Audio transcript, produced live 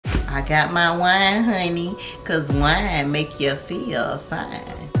I got my wine, honey, cause wine make you feel fine.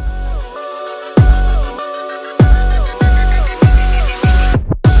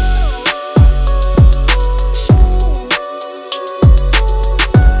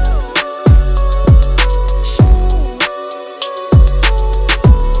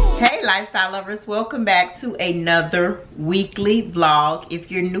 Hey lifestyle lovers, welcome back to another weekly vlog.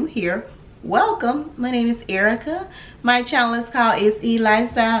 If you're new here, welcome. My name is Erica. My channel is called It's E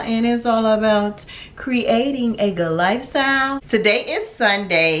Lifestyle and it's all about creating a good lifestyle. Today is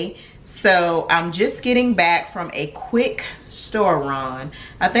Sunday, so I'm just getting back from a quick store run.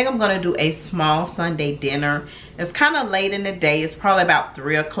 I think I'm gonna do a small Sunday dinner. It's kind of late in the day. It's probably about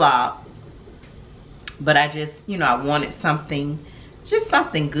 3 o'clock, but I just, I wanted something, just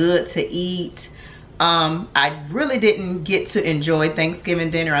something good to eat. I really didn't get to enjoy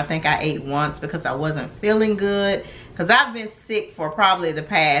Thanksgiving dinner. I think I ate once because I wasn't feeling good, because I've been sick for probably the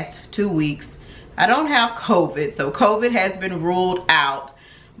past 2 weeks. I don't have COVID, so COVID has been ruled out,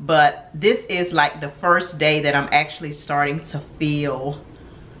 but this is like the first day that I'm actually starting to feel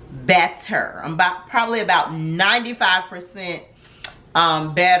better. I'm probably about 95%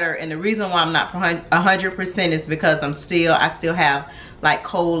 better, and the reason why I'm not 100% is because I still have like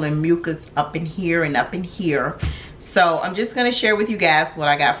cold and mucus up in here and up in here. So I'm just gonna share with you guys what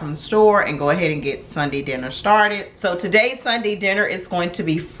I got from the store and go ahead and get Sunday dinner started. So today's Sunday dinner is going to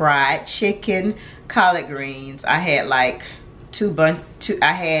be fried chicken, collard greens. I had like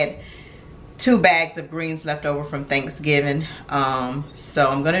I had 2 bags of greens left over from Thanksgiving. So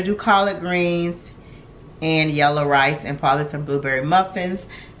I'm gonna do collard greens and yellow rice and probably some blueberry muffins.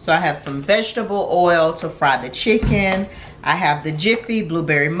 So I have some vegetable oil to fry the chicken. I have the Jiffy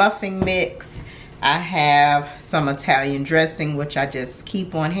blueberry muffin mix. I have some Italian dressing, which I just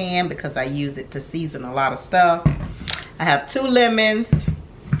keep on hand because I use it to season a lot of stuff. I have 2 lemons,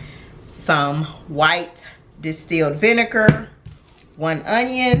 some white distilled vinegar, 1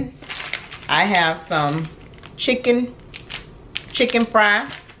 onion. I have some chicken fry,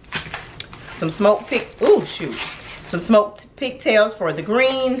 some smoked pigtails for the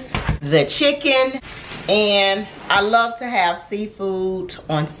greens, the chicken, and I love to have seafood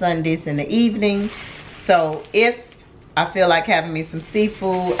on Sundays in the evening. So if I feel like having me some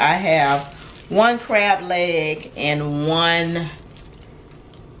seafood, I have 1 crab leg and 1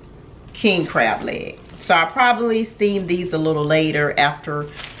 king crab leg. So I'll probably steam these a little later after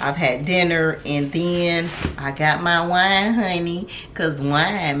I've had dinner, and then I got my wine, honey, cause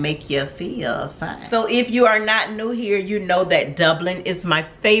wine make you feel fine. So if you are not new here, you know that Dublin is my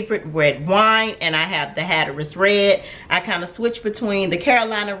favorite red wine, and I have the Hatteras Red. I kind of switch between the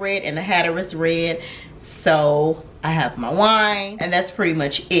Carolina Red and the Hatteras Red. So I have my wine, and that's pretty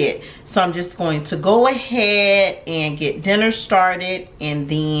much it. So I'm just going to go ahead and get dinner started, and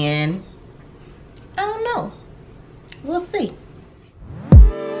then I don't know, we'll see.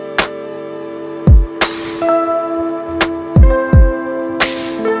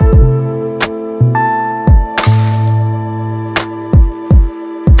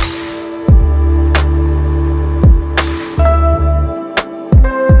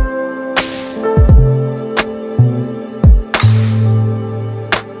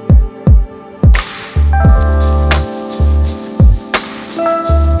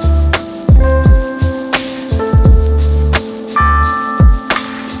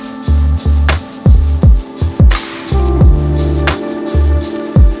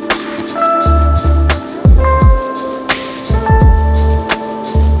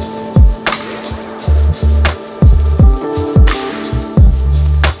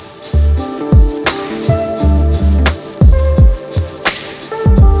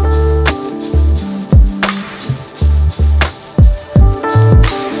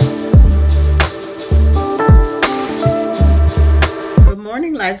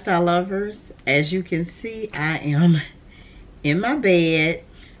 Lifestyle lovers, as you can see, I am in my bed.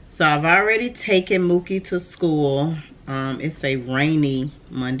 So I've already taken Mookie to school. It's a rainy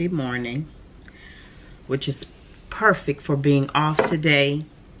Monday morning, which is perfect for being off today.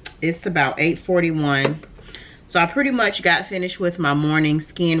 It's about 8:41. So I pretty much got finished with my morning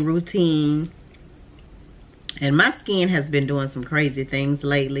skin routine, and my skin has been doing some crazy things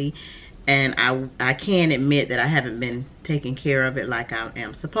lately, and I can admit that I haven't been taking care of it like I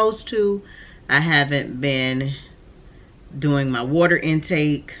am supposed to. I haven't been doing my water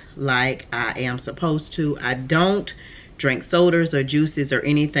intake like I am supposed to. I don't drink sodas or juices or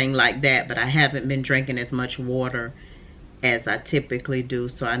anything like that, but I haven't been drinking as much water as I typically do,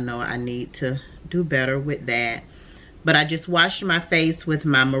 so I know I need to do better with that. But I just washed my face with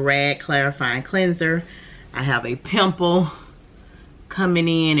my Murad clarifying cleanser. I have a pimple coming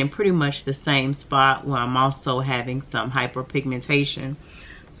in pretty much the same spot where I'm also having some hyperpigmentation.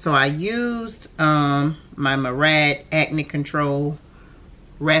 So I used my Murad Acne Control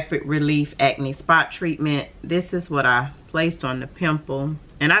Rapid Relief Acne Spot Treatment. This is what I placed on the pimple,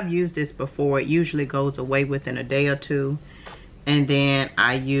 and I've used this before. It usually goes away within a day or two. And then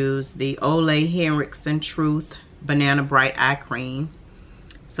I used the Ole Henriksen Truth Banana Bright Eye Cream.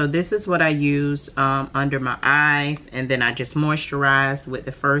 So this is what I use under my eyes, and then I just moisturize with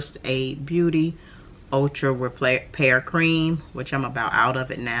the First Aid Beauty Ultra Repair Cream, which I'm about out of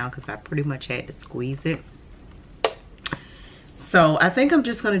it now because I pretty much had to squeeze it. So I think I'm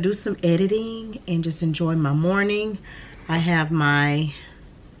just going to do some editing and just enjoy my morning. I have my,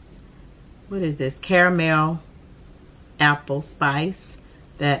 what is this, caramel apple spice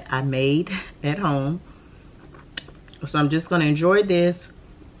that I made at home. So I'm just going to enjoy this.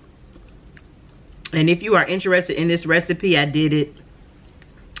 And if you are interested in this recipe, I did it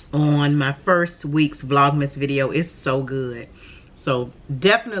on my first week's Vlogmas video. It's so good. So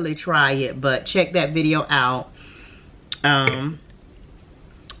definitely try it, but check that video out.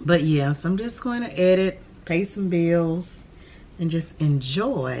 But yeah, so I'm just going to edit, pay some bills, and just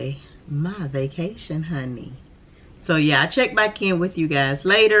enjoy my vacation, honey. So yeah, I'll check back in with you guys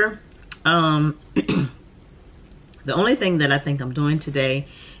later. The only thing that I think I'm doing today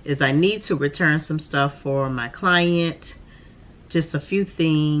is I need to return some stuff for my client. Just a few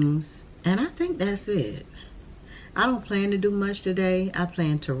things, and I think that's it. I don't plan to do much today. I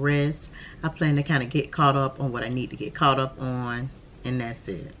plan to rest. I plan to kind of get caught up on what I need to get caught up on, and that's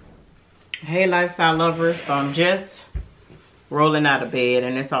it. Hey lifestyle lovers, so I'm just rolling out of bed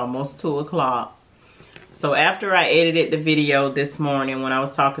and it's almost 2 o'clock. So after I edited the video this morning when I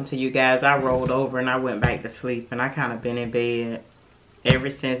was talking to you guys, I rolled over and I went back to sleep, and I kind of been in bed ever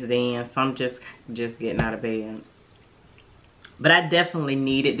since then. So I'm just getting out of bed. But I definitely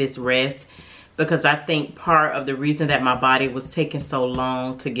needed this rest, because I think part of the reason that my body was taking so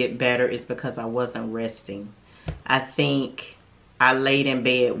long to get better is because I wasn't resting. I think I laid in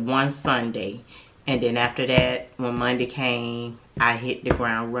bed one Sunday, and then after that, when Monday came, I hit the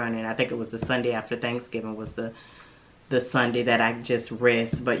ground running. I think it was the Sunday after Thanksgiving was the Sunday that I just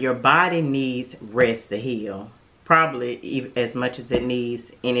rest. But your body needs rest to heal, probably as much as it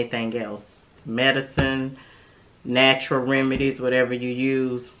needs anything else. Medicine, natural remedies, whatever you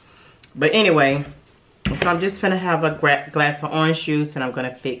use. But anyway, so I'm just gonna have a glass of orange juice, and I'm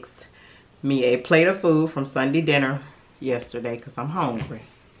gonna fix me a plate of food from Sunday dinner yesterday because I'm hungry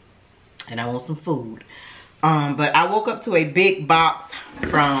and I want some food. But I woke up to a big box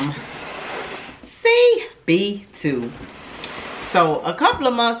from CB2. So a couple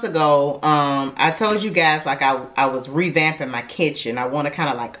of months ago, I told you guys like I was revamping my kitchen. I want to kind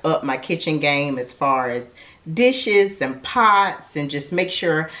of like up my kitchen game as far as dishes and pots, and just make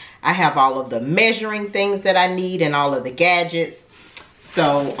sure I have all of the measuring things that I need and all of the gadgets.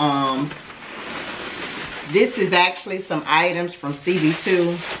 So this is actually some items from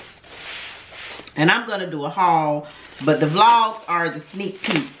CB2, and I'm gonna do a haul, but the vlogs are the sneak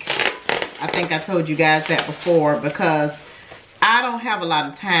peek. I think I told you guys that before, because I don't have a lot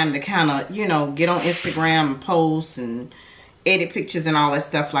of time to kind of, you know, get on Instagram and post and edit pictures and all that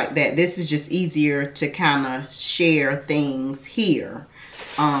stuff like that. This is just easier to kind of share things here.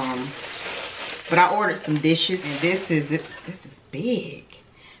 But I ordered some dishes, and this is big.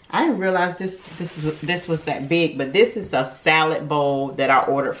 I didn't realize this was that big, but this is a salad bowl that I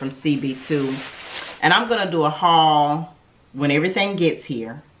ordered from CB2, and I'm gonna do a haul when everything gets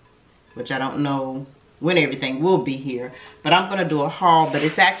here, which I don't know when everything will be here, but I'm gonna do a haul. But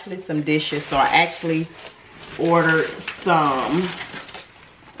it's actually some dishes. So I actually ordered some,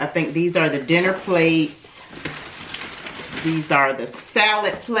 I think these are the dinner plates, these are the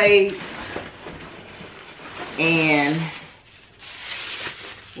salad plates, and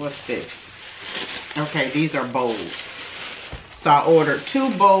what's this? Okay, these are bowls. So I ordered 2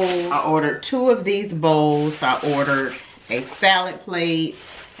 bowls. I ordered 2 of these bowls. I ordered a salad plate,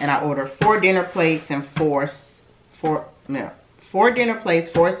 and I ordered 4 dinner plates and 4 dinner plates,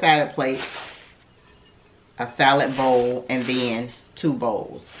 4 salad plates, a salad bowl, and then 2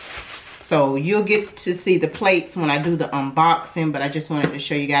 bowls. So you'll get to see the plates when I do the unboxing, but I just wanted to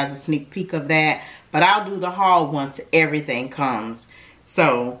show you guys a sneak peek of that. But I'll do the haul once everything comes.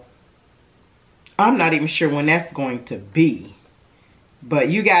 So I'm not even sure when that's going to be, but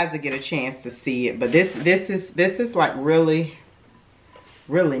you guys will get a chance to see it. But this is like really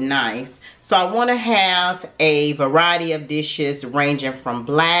nice. So I want to have a variety of dishes ranging from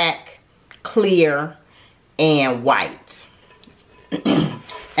black, clear, and white.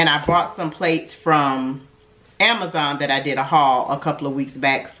 And I bought some plates from Amazon that I did a haul a couple of weeks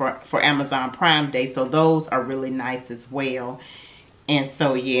back for Amazon Prime Day. So those are really nice as well. And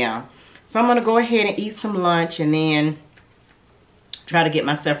so yeah, so I'm gonna go ahead and eat some lunch and then try to get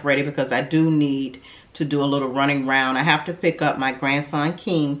myself ready, because I do need to do a little running around. I have to pick up my grandson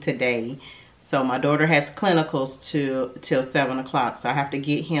King today. So my daughter has clinicals till 7 o'clock. So I have to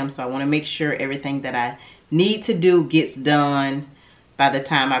get him. So I want to make sure everything that I need to do gets done by the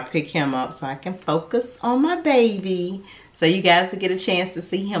time I pick him up, so I can focus on my baby. So you guys will get a chance to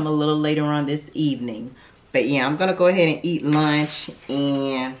see him a little later on this evening. But yeah, I'm gonna go ahead and eat lunch,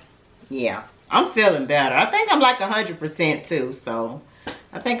 and yeah, I'm feeling better. I think I'm like 100% too. So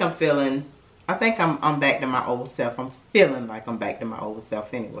I think I'm back to my old self. I'm feeling like I'm back to my old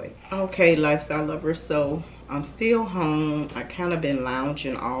self anyway. Okay, lifestyle lovers, so I'm still home. I kind of been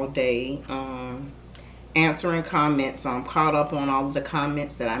lounging all day, answering comments. So I'm caught up on all of the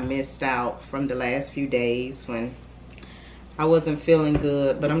comments that I missed out from the last few days when I wasn't feeling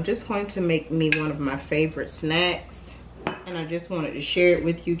good. But I'm just going to make me one of my favorite snacks, and I just wanted to share it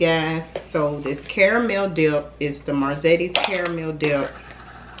with you guys. So this caramel dip is the Marzetti's caramel dip.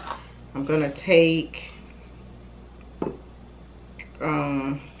 I'm gonna take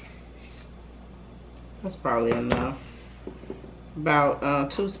that's probably enough,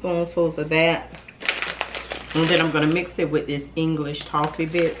 about 2 spoonfuls of that, and then I'm gonna mix it with this English toffee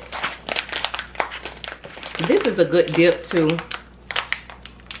bits. This is a good dip too,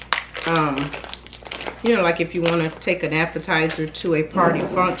 you know, like if you want to take an appetizer to a party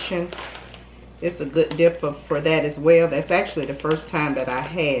function, it's a good dip for that as well. That's actually the first time that I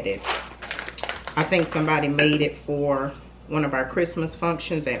had it. I think somebody made it for one of our Christmas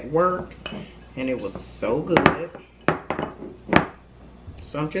functions at work, and it was so good.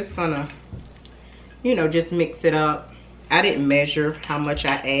 So I'm just gonna, you know, just mix it up. I didn't measure how much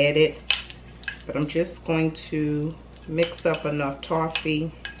I added, but I'm just going to mix up enough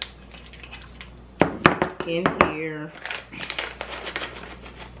toffee in here.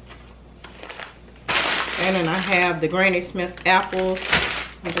 And then I have the Granny Smith apples.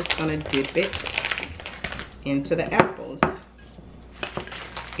 I'm just gonna dip it into the apples.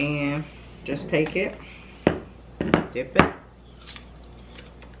 And just take it, dip it.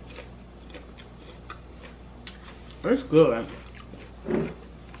 It's good.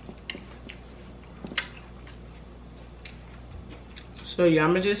 So yeah,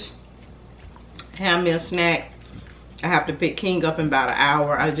 I'm gonna just have me a snack. I have to pick King up in about an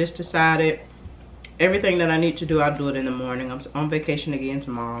hour. I just decided everything that I need to do, I'll do it in the morning. I'm on vacation again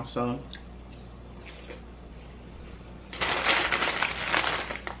tomorrow, so.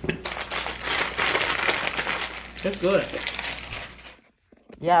 It's good.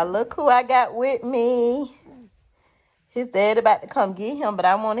 Y'all, look who I got with me. His dad about to come get him, but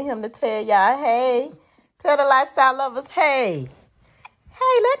I wanted him to tell y'all, hey. Tell the lifestyle lovers, hey.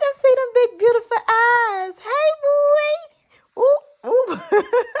 Hey, let them see them big, beautiful eyes. Hey, boy. Ooh, ooh.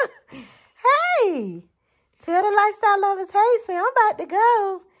 Hey. Tell the lifestyle lovers, hey, say I'm about to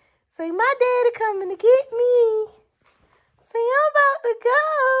go. Say my daddy coming to get me. Say I'm about to go.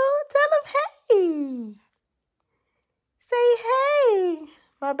 Tell him, hey. Say, hey.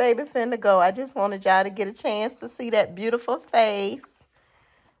 My baby finna go. I just wanted y'all to get a chance to see that beautiful face.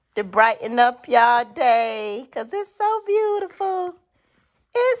 To brighten up y'all day. Because it's so beautiful.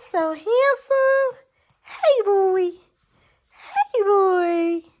 It's so handsome. Hey, boy. Hey,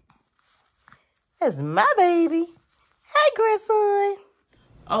 boy. That's my baby. Hey, grandson.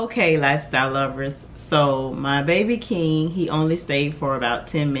 Okay, lifestyle lovers. So my baby King, he only stayed for about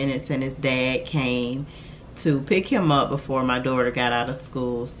 10 minutes and his dad came to pick him up before my daughter got out of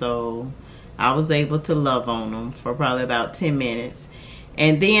school. So I was able to love on him for probably about 10 minutes.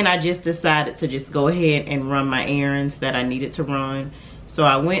 And then I just decided to just go ahead and run my errands that I needed to run. So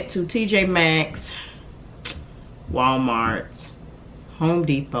I went to TJ Maxx, Walmart, Home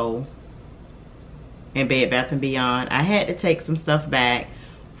Depot, and Bed Bath & Beyond. I had to take some stuff back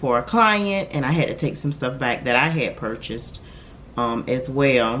for a client, and I had to take some stuff back that I had purchased as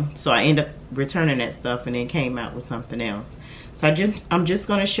well. So I ended up returning that stuff and then came out with something else. So I'm just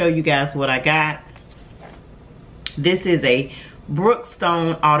going to show you guys what I got. This is a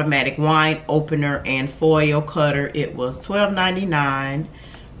Brookstone automatic wine opener and foil cutter. It was $12.99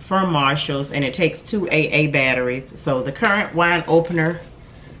 from Marshalls, and it takes 2 AA batteries. So the current wine opener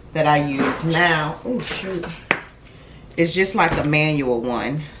that I use now, oh shoot, it's just like a manual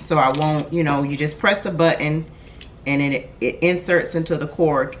one. So I won't, you know, you just press a button and then it inserts into the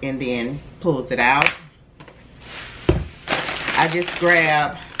cork and then pulls it out. I just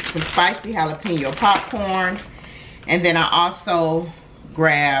grabbed some spicy jalapeno popcorn, and then I also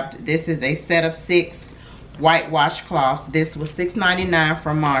grabbed, this is a set of 6 white washcloths. This was $6.99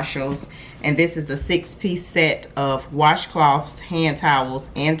 from Marshall's, and this is a 6-piece set of washcloths, hand towels,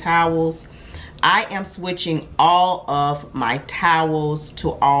 and towels. I am switching all of my towels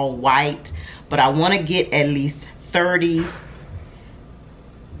to all white, but I want to get at least 30.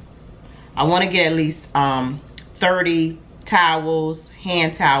 I want to get at least 30 towels,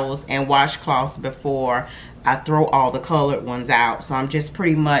 hand towels, and washcloths before I throw all the colored ones out. So I'm just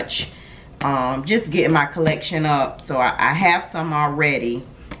pretty much just getting my collection up. So I have some already,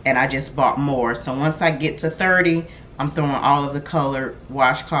 and I just bought more. So once I get to 30, I'm throwing all of the colored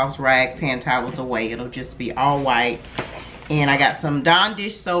washcloths, rags, hand towels away. It'll just be all white. And I got some Dawn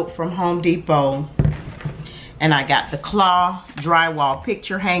dish soap from Home Depot, and I got the Claw drywall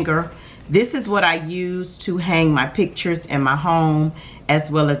picture hanger. This is what I use to hang my pictures in my home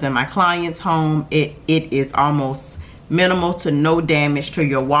as well as in my client's home. It is almost minimal to no damage to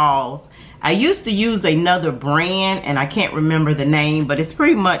your walls. I used to use another brand, and I can't remember the name, but it's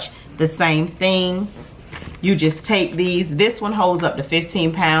pretty much the same thing. You just take these. This one holds up to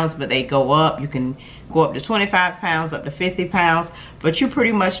 15 pounds, but they go up. You can go up to 25 pounds, up to 50 pounds. But you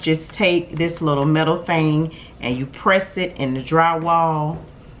pretty much just take this little metal thing and you press it in the drywall.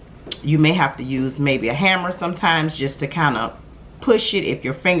 You may have to use maybe a hammer sometimes just to kind of push it if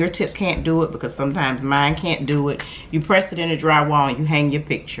your fingertip can't do it, because sometimes mine can't do it. You press it in the drywall and you hang your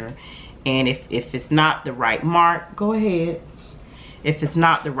picture. And if it's not the right mark, go ahead. If it's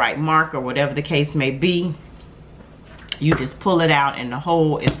not the right mark or whatever the case may be, you just pull it out, and the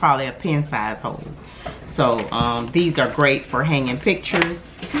hole is probably a pin size hole. So these are great for hanging pictures.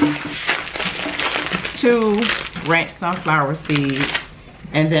 2 ranch sunflower seeds.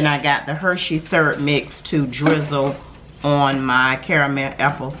 And then I got the Hershey syrup mix to drizzle on my caramel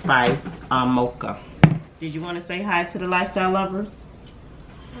apple spice mocha. Did you want to say hi to the lifestyle lovers?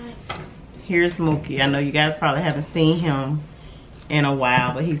 Hi. Here's Mookie. I know you guys probably haven't seen him in a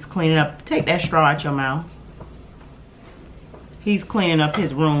while, but he's cleaning up. Take that straw out your mouth. He's cleaning up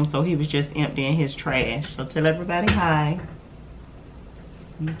his room, so he was just emptying his trash. So tell everybody hi.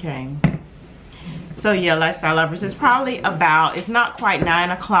 Okay. So yeah, lifestyle lovers, it's probably about, it's not quite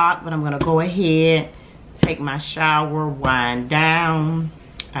 9 o'clock, but I'm gonna go ahead, take my shower, wind down.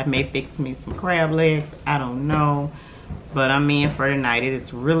 I may fix me some crab legs, I don't know, but I'm in for tonight. It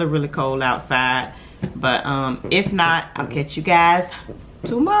is really, really cold outside, but if not, I'll catch you guys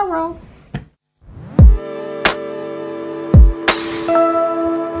tomorrow.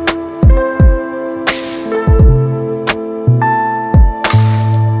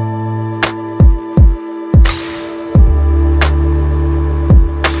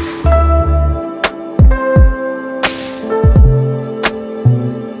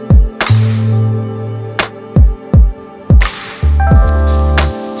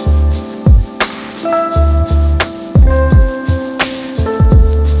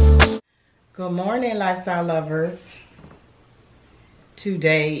 Good morning, lifestyle lovers.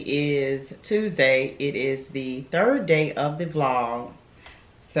 Today is Tuesday. It is the 3rd day of the vlog.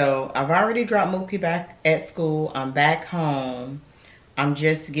 So I've already dropped Mookie back at school. I'm back home. I'm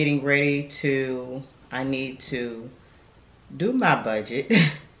just getting ready to, I need to do my budget.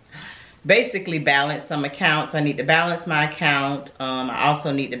 Basically balance some accounts. I need to balance my account. I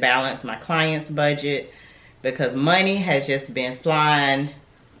also need to balance my client's budget, because money has just been flying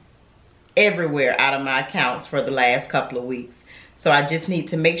everywhere out of my accounts for the last couple of weeks. So I just need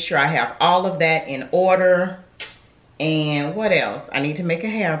to make sure I have all of that in order. And what else? I need to make a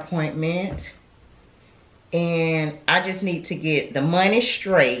hair appointment. And I just need to get the money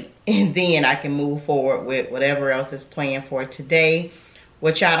straight, and then I can move forward with whatever else is planned for today,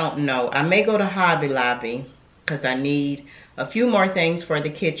 which I don't know. I may go to Hobby Lobby because I need a few more things for the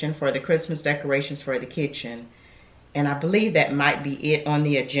kitchen, for the Christmas decorations for the kitchen. And I believe that might be it on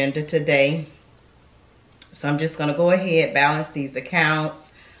the agenda today. So I'm just gonna go ahead, balance these accounts,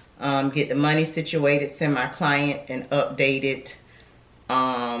 get the money situated, send my client an updated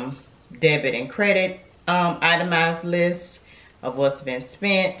debit and credit itemized list of what's been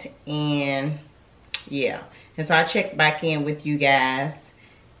spent, and yeah. And so I'll check back in with you guys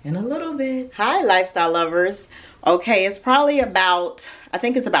in a little bit. Hi, lifestyle lovers. Okay, it's probably about, I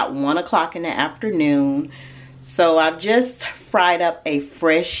think it's about 1 o'clock in the afternoon. So I've just fried up a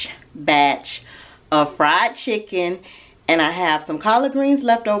fresh batch of fried chicken, and I have some collard greens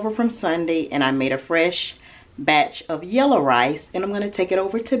left over from Sunday, and I made a fresh batch of yellow rice, and I'm going to take it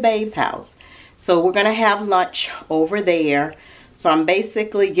over to Babe's house. So we're going to have lunch over there. So I'm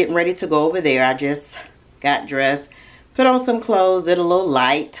basically getting ready to go over there. I just got dressed, put on some clothes, did a little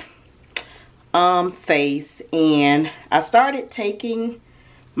light face, and I started taking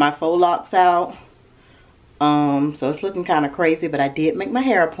my faux locks out. So it's looking kind of crazy, but I did make my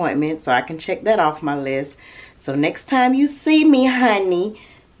hair appointment, so I can check that off my list. So next time you see me, honey,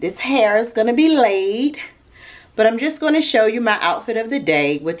 this hair is gonna be laid. But I'm just gonna show you my outfit of the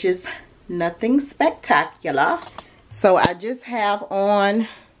day, which is nothing spectacular. So I just have on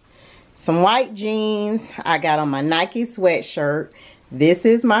some white jeans. I got on my Nike sweatshirt. This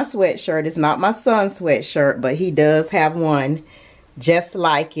is my sweatshirt. It's not my son's sweatshirt, but he does have one just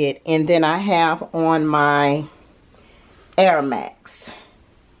like it. And then I have on my Air Max,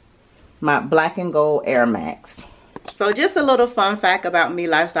 my black and gold Air Max. So just a little fun fact about me,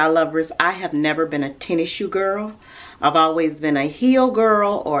 lifestyle lovers, I have never been a tennis shoe girl. I've always been a heel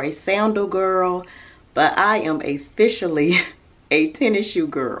girl or a sandal girl, but I am officially a tennis shoe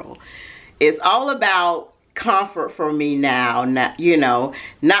girl. It's all about comfort for me now, not, you know,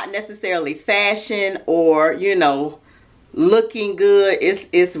 not necessarily fashion or, you know, looking good.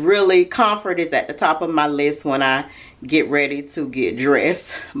 It's really comfort is at the top of my list when I get ready to get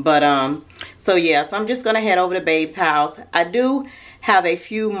dressed. But so yeah, so I'm just gonna head over to Babe's house. I do have a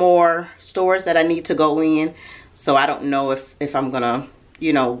few more stores that I need to go in, so I don't know if I'm gonna,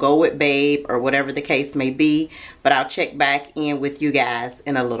 you know, go with Babe or whatever the case may be, but I'll check back in with you guys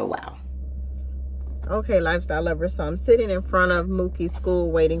in a little while. Okay, lifestyle lovers, so I'm sitting in front of Mookie's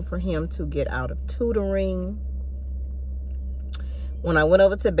school waiting for him to get out of tutoring. When I went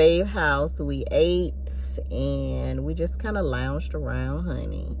over to Babe's house, we ate and we just kind of lounged around,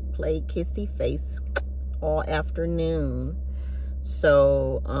 honey. Played kissy face all afternoon.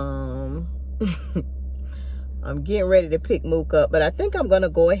 So, I'm getting ready to pick Mook up, but I think I'm going to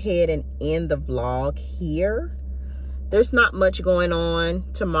go ahead and end the vlog here. There's not much going on.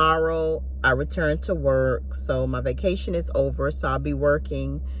 Tomorrow, I return to work, so my vacation is over, so I'll be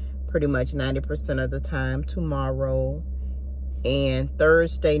working pretty much 90% of the time tomorrow. And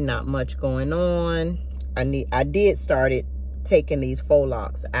Thursday, not much going on. I did started taking these faux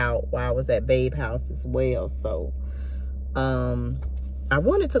locks out while I was at Babe's house as well. So, I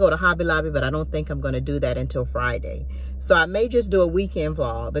wanted to go to Hobby Lobby, but I don't think I'm going to do that until Friday. So I may just do a weekend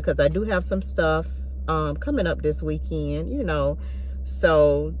vlog because I do have some stuff coming up this weekend, you know.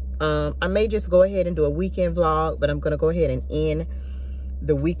 So I may just go ahead and do a weekend vlog, but I'm going to go ahead and end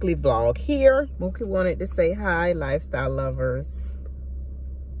the weekly vlog here. Mookie wanted to say hi, lifestyle lovers.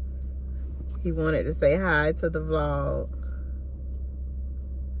 He wanted to say hi to the vlog.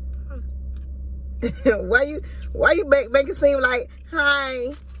 why you make it seem like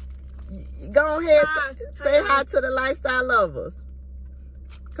hi? Go ahead, say hi to the lifestyle lovers.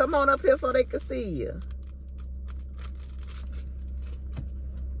 Come on up here so they can see you.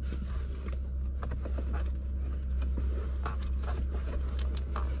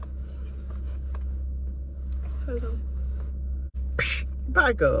 Hello.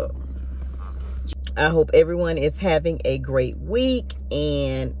 Back up. I hope everyone is having a great week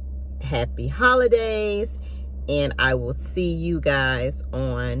and happy holidays. And I will see you guys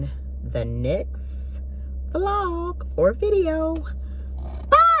on the next vlog or video.